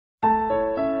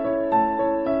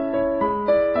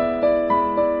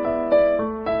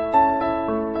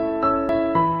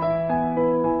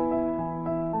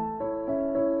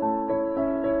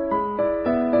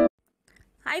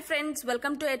Friends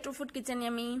welcome to ఎట్రూ food kitchen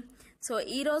yummy. So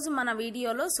ఈ రోజు మన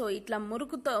వీడియోలో ఇట్లా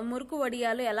మురుకు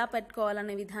వడియాలు ఎలా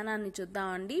పెట్టుకోవాలనే విధానాన్ని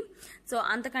చూద్దామండి. సో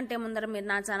అంతకంటే ముందర మీరు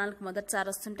నా ఛానల్కి మొదటిసారి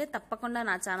వస్తుంటే తప్పకుండా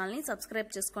నా ఛానల్ని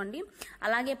సబ్స్క్రైబ్ చేసుకోండి.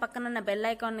 అలాగే పక్కనున్న బెల్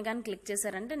ఐకాన్ని కానీ క్లిక్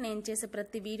చేశారంటే నేను చేసే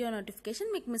ప్రతి వీడియో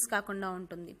నోటిఫికేషన్ మీకు మిస్ కాకుండా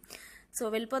ఉంటుంది. సో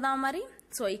వెళ్ళిపోదాం మరి.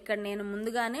 సో ఇక్కడ నేను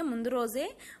ముందు రోజే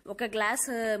ఒక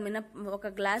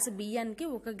గ్లాస్ బియ్యానికి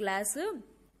ఒక గ్లాసు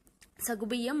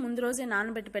సగ్గుబియ్యం ముందు రోజే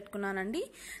నానబెట్టి పెట్టుకున్నానండి.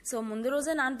 సో ముందు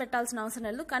రోజే నానబెట్టాల్సిన అవసరం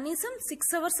లేదు, కనీసం 6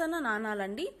 hours అన్న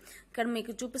నానాలండి. ఇక్కడ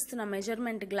మీకు చూపిస్తున్న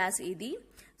మెజర్మెంట్ గ్లాస్ ఇది.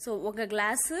 సో ఒక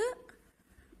గ్లాసు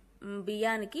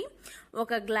బియ్యానికి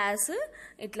ఒక గ్లాసు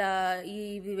ఇట్లా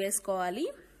ఇవి వేసుకోవాలి.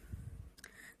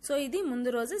 సో ఇది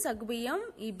ముందు రోజే సగ్గుబియ్యం,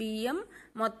 ఈ బియ్యం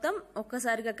మొత్తం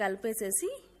ఒక్కసారిగా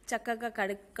కలిపేసేసి చక్కగా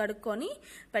కడుక్కొని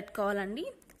పెట్టుకోవాలండి.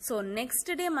 సో నెక్స్ట్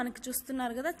డే మనకి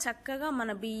చూస్తున్నారు కదా, చక్కగా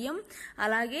మన బియ్యం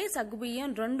అలాగే సగ్గుబియ్యం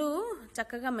రెండు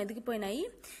చక్కగా మెదిగిపోయినాయి.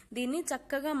 దీన్ని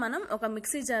చక్కగా మనం ఒక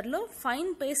మిక్సీ జార్లో ఫైన్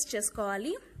పేస్ట్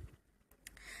చేసుకోవాలి.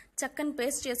 చక్కని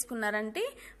పేస్ట్ చేసుకున్నారంటే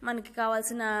మనకి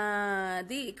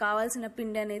కావాల్సిన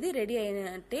పిండి అనేది రెడీ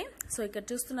అయినట్టే. సో ఇక్కడ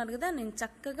చూస్తున్నారు కదా, నేను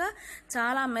చక్కగా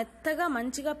చాలా మెత్తగా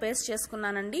మంచిగా పేస్ట్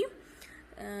చేసుకున్నానండి.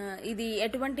 ఇది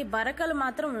ఎటువంటి బరకలు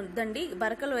మాత్రం వద్దండి,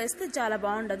 బరకలు వేస్తే చాలా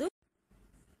బాగుండదు.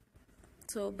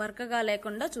 సో బరకగా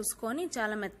లేకుండా చూసుకొని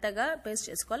చాలా మెత్తగా పేస్ట్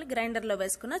చేసుకోవాలి. గ్రైండర్లో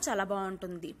వేసుకున్నా చాలా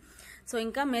బాగుంటుంది. సో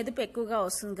ఇంకా మెదుపు ఎక్కువగా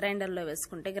వస్తుంది గ్రైండర్లో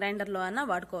వేసుకుంటే, గ్రైండర్లో అన్నా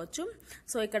వాడుకోవచ్చు.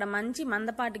 సో ఇక్కడ మంచి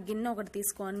మందపాటి గిన్నె ఒకటి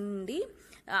తీసుకోండి.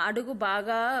 అడుగు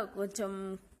బాగా కొంచెం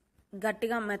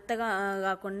గట్టిగా మెత్తగా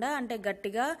కాకుండా, అంటే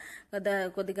గట్టిగా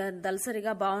కొద్దిగా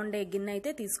దలసరిగా బాగుండే గిన్నె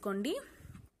అయితే తీసుకోండి.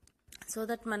 సో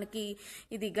దట్ మనకి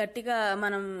ఇది గట్టిగా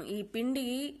మనం ఈ పిండి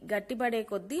గట్టిపడే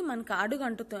కొద్దీ మనకు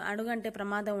అడుగంటే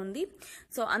ప్రమాదం ఉంది.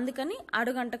 సో అందుకని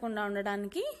అడుగంటకుండా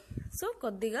ఉండడానికి సో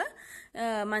కొద్దిగా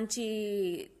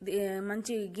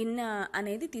మంచి గిన్నె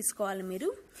అనేది తీసుకోవాలి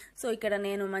మీరు. సో ఇక్కడ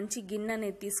నేను మంచి గిన్నె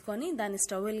అనేది తీసుకొని దాన్ని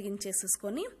స్టవ్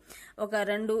వెలిగించేసేసుకొని ఒక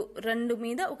రెండు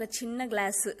మీద ఒక చిన్న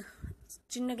గ్లాస్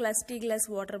టీ గ్లాస్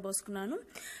వాటర్ పోసుకున్నాను.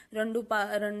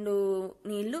 రెండు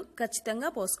నీళ్లు ఖచ్చితంగా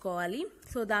పోసుకోవాలి.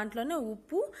 సో దాంట్లోనే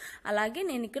ఉప్పు, అలాగే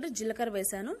నేను ఇక్కడ జీలకర్ర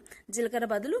వేసాను. జీలకర్ర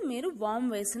బదులు మీరు వామ్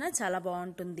వేసినా చాలా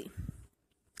బాగుంటుంది.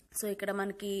 సో ఇక్కడ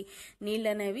మనకి నీళ్ళు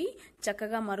అనేవి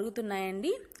చక్కగా మరుగుతున్నాయండి.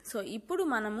 సో ఇప్పుడు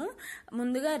మనము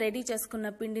ముందుగా రెడీ చేసుకున్న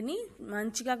పిండిని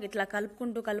మంచిగా ఇట్లా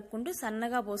కలుపుకుంటూ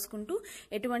సన్నగా పోసుకుంటూ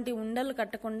ఎటువంటి ఉండలు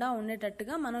కట్టకుండా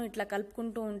ఉండేటట్టుగా మనం ఇట్లా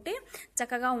కలుపుకుంటూ ఉంటే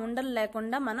చక్కగా ఉండలు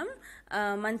లేకుండా మనం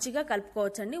మంచిగా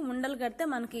కలుపుకోవచ్చండి. ఉండలు కడితే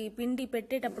మనకి పిండి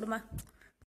పెట్టేటప్పుడు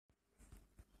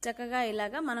చక్కగా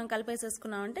ఇలాగా మనం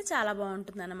కలిపేసేసుకున్నామంటే చాలా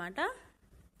బాగుంటుంది అన్నమాట.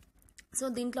 సో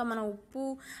దీంట్లో మనం ఉప్పు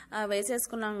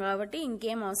వేసేసుకున్నాం కాబట్టి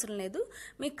ఇంకేం అవసరం లేదు.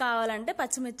 మీకు కావాలంటే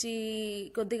పచ్చిమిర్చి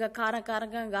కొద్దిగా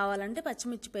కారంగా కావాలంటే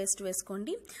పచ్చిమిర్చి పేస్ట్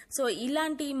వేసుకోండి. సో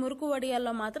ఇలాంటి మురుకు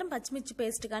వడియాల్లో మాత్రం పచ్చిమిర్చి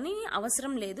పేస్ట్ కానీ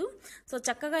అవసరం లేదు. సో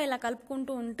చక్కగా ఇలా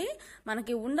కలుపుకుంటూ ఉంటే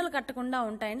మనకి ఉండలు కట్టకుండా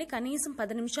ఉంటాయండి. కనీసం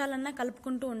 10 నిమిషాలన్నా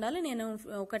కలుపుకుంటూ ఉండాలి. నేను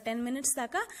ఒక 10 minutes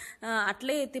దాకా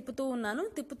అట్లే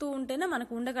తిప్పుతూ ఉంటేనే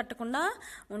మనకు ఉండగట్టకుండా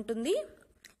ఉంటుంది.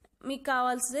 మీకు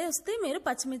కావాల్సి వస్తే మీరు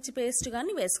పచ్చిమిర్చి పేస్ట్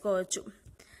కానీ వేసుకోవచ్చు.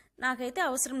 నాకైతే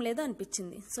అవసరం లేదు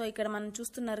అనిపించింది. సో ఇక్కడ మనం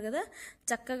చూస్తున్నారు కదా,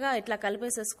 చక్కగా ఇట్లా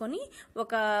కలిపేసేసుకొని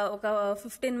ఒక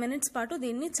 15 minutes పాటు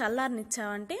దీన్ని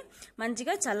చల్లారనిచ్చామంటే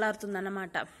మంచిగా చల్లారుతుంది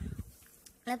అన్నమాట.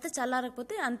 లేకపోతే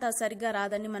చల్లారకపోతే అంత సరిగ్గా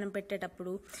రాదండి మనం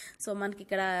పెట్టేటప్పుడు. సో మనకి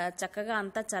ఇక్కడ చక్కగా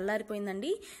అంతా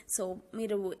చల్లారిపోయిందండి. సో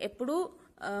మీరు ఎప్పుడు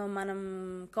మనం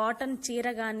కాటన్ చీర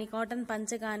కానీ, కాటన్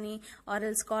పంచ కానీ,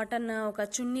 ఆరెల్స్ కాటన్ ఒక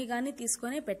చున్నీ కానీ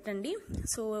తీసుకొని పెట్టండి.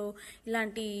 సో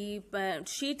ఇలాంటి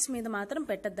షీట్స్ మీద మాత్రం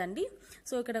పెట్టద్దండి.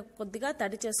 సో ఇక్కడ కొద్దిగా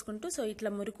తడి చేసుకుంటూ, సో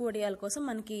ఇట్లా మురుకు వడియాల కోసం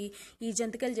మనకి ఈ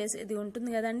జంతికలు చేసేది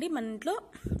ఉంటుంది కదండి మన ఇంట్లో,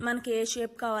 మనకి ఏ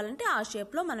షేప్ కావాలంటే ఆ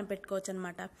షేప్లో మనం పెట్టుకోవచ్చు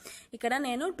అనమాట. ఇక్కడ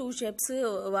నేను 2 shapes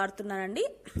వాడుతున్నానండి.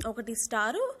 ఒకటి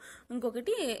స్టారు,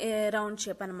 ఇంకొకటి రౌండ్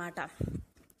షేప్ అనమాట.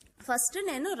 ఫస్ట్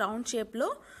నేను రౌండ్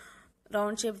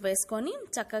షేప్ వేసుకొని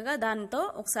చక్కగా దాంతో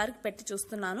ఒకసారి పెట్టి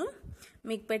చూస్తున్నాను,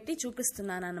 మీకు పెట్టి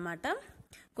చూపిస్తున్నాను అన్నమాట.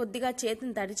 కొద్దిగా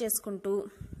చేతిని తడి చేసుకుంటూ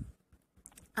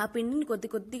ఆ పిండిని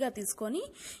కొద్దిగా తీసుకొని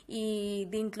ఈ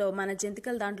దీంట్లో మన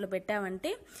జంతికలు దాంట్లో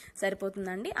పెట్టామంటే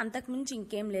సరిపోతుందండి. అంతకుమించి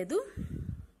ఇంకేం లేదు.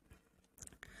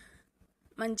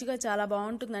 మంచిగా చాలా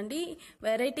బాగుంటుందండి.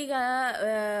 వెరైటీగా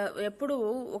ఎప్పుడు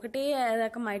ఒకటే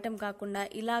రకం ఐటెం కాకుండా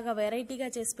ఇలాగ వెరైటీగా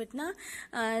చేసి పెట్టినా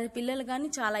పిల్లలు కానీ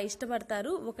చాలా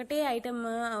ఇష్టపడతారు. ఒకటే ఐటెం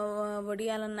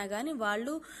వడియాలన్నా కానీ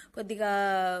వాళ్ళు కొద్దిగా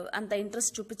అంత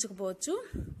ఇంట్రెస్ట్ చూపించకపోవచ్చు.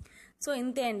 సో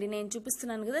ఇంతే అండి, నేను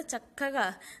చూపిస్తున్నాను కదా, చక్కగా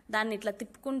దాన్ని ఇట్లా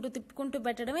తిప్పుకుంటూ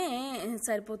పెట్టడమే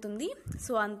సరిపోతుంది.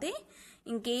 సో అంతే,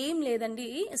 ఇంకేం లేదండి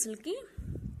అసలుకి.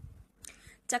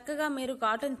 చక్కగా మీరు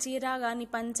కాటన్ చీర కానీ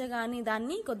పంచ కానీ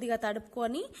దాన్ని కొద్దిగా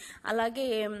తడుపుకొని అలాగే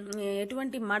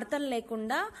ఎటువంటి మడతలు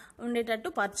లేకుండా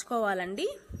ఉండేటట్టు పరుచుకోవాలండి.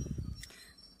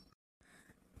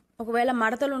 ఒకవేళ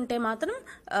మడతలు ఉంటే మాత్రం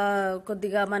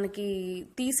కొద్దిగా మనకి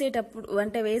తీసేటప్పుడు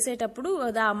అంటే వేసేటప్పుడు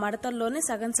ఆ మడతల్లోనే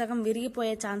సగం సగం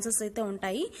విరిగిపోయే ఛాన్సెస్ అయితే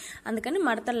ఉంటాయి. అందుకని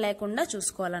మడతలు లేకుండా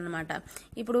చూసుకోవాలన్నమాట.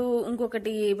 ఇప్పుడు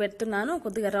ఇంకొకటి పెడుతున్నాను,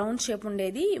 కొద్దిగా రౌండ్ షేప్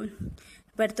ఉండేది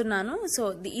పెడుతున్నాను. సో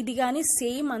ఇది కానీ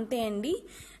సేమ్ అంతే అండి.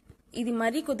 ఇది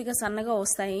మరీ కొద్దిగా సన్నగా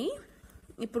వస్తాయి.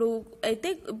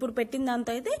 ఇప్పుడు పెట్టిన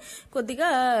దాంతో అయితే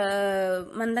కొద్దిగా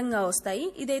మందంగా వస్తాయి.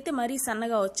 ఇదైతే మరీ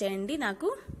సన్నగా వచ్చాయండి నాకు.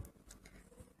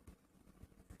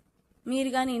 మీరు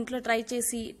కానీ ఇంట్లో ట్రై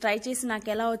చేసి నాకు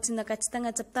ఎలా వచ్చిందో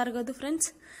ఖచ్చితంగా చెప్తారు కదా ఫ్రెండ్స్.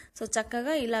 సో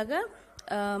చక్కగా ఇలాగా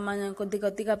మనం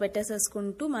కొద్దిగా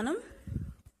పెట్టేసేసుకుంటూ మనం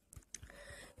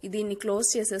దీన్ని క్లోజ్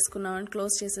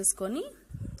చేసేసుకొని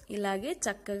ఇలాగే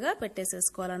చక్కగా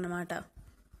పెట్టేసేసుకోవాలన్నమాట.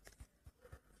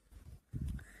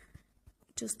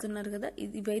 చూస్తున్నారు కదా,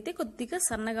 ఇవైతే కొద్దిగా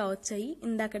సన్నగా వచ్చాయి,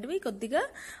 ఇందాకటివి కొద్దిగా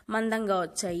మందంగా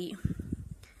వచ్చాయి.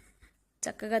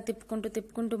 చక్కగా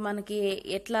తిప్పుకుంటూ మనకి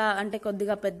ఎట్లా అంటే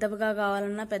కొద్దిగా పెద్దవిగా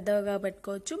కావాలన్నా పెద్దవిగా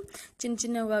పెట్టుకోవచ్చు,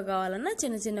 చిన్నవిగా కావాలన్నా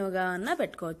చిన్నవిగా అన్నా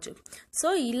పెట్టుకోవచ్చు. సో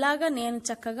ఇలాగా నేను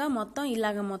చక్కగా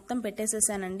మొత్తం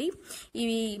పెట్టేసేసానండి.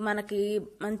 ఇవి మనకి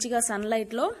మంచిగా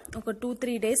సన్లైట్లో ఒక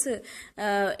 2-3 డేస్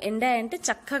ఎండాయంటే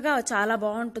చక్కగా చాలా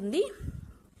బాగుంటుంది,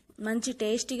 మంచి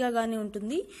టేస్టీగా కానీ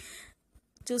ఉంటుంది.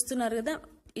 చూస్తున్నారు కదా,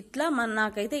 ఇట్లా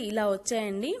నాకైతే ఇలా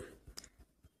వచ్చాయండి.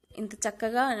 ఇంత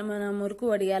చక్కగా మన మురుకు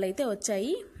వడియాలు అయితే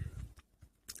వచ్చాయి.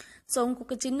 సో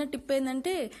ఇంకొక చిన్న టిప్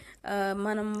ఏంటంటే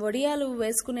మనం వడియాలు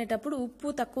వేసుకునేటప్పుడు ఉప్పు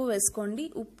తక్కువ వేసుకోండి.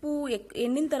 ఉప్పు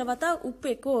ఎండిన తర్వాత ఉప్పు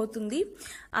ఎక్కువ అవుతుంది.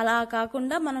 అలా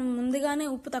కాకుండా మనం ముందుగానే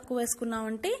ఉప్పు తక్కువ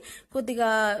వేసుకున్నామంటే కొద్దిగా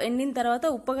ఎండిన తర్వాత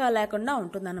ఉప్పుగా లేకుండా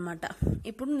ఉంటుందన్నమాట.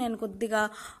 ఇప్పుడు నేను కొద్దిగా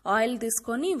ఆయిల్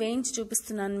తీసుకొని వేయించి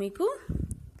చూపిస్తున్నాను మీకు.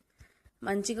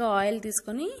 మంచిగా ఆయిల్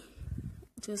తీసుకొని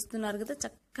చూస్తున్నారు కదా,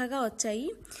 చక్కగా వచ్చాయి.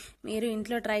 మీరు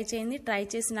ఇంట్లో ట్రై చేయండి. ట్రై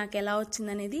చేసి నాకు ఎలా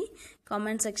వచ్చిందనేది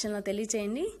కామెంట్ సెక్షన్లో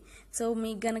తెలియచేయండి. సో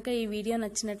మీకు గనక ఈ వీడియో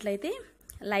నచ్చినట్లయితే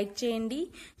లైక్ చేయండి,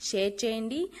 షేర్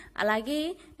చేయండి, అలాగే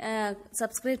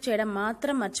సబ్స్క్రైబ్ చేయడం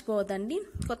మాత్రం మర్చిపోవద్దండి.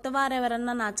 కొత్త వారు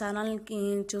ఎవరన్నా నా ఛానల్కి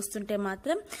చూస్తుంటే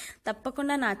మాత్రం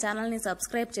తప్పకుండా నా ఛానల్ని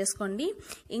సబ్స్క్రైబ్ చేసుకోండి.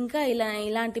 ఇంకా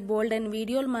ఇలాంటి బోల్డ్ అండ్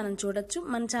వీడియోలు మనం చూడొచ్చు.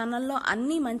 మన ఛానల్లో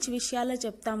అన్ని మంచి విషయాలే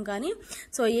చెప్తాం కానీ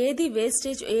సో ఏది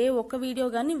వేస్టేజ్, ఏ ఒక్క వీడియో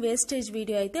కానీ వేస్టేజ్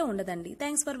వీడియో అయితే ఉండదండి.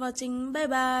 Thanks for watching. Bye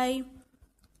bye.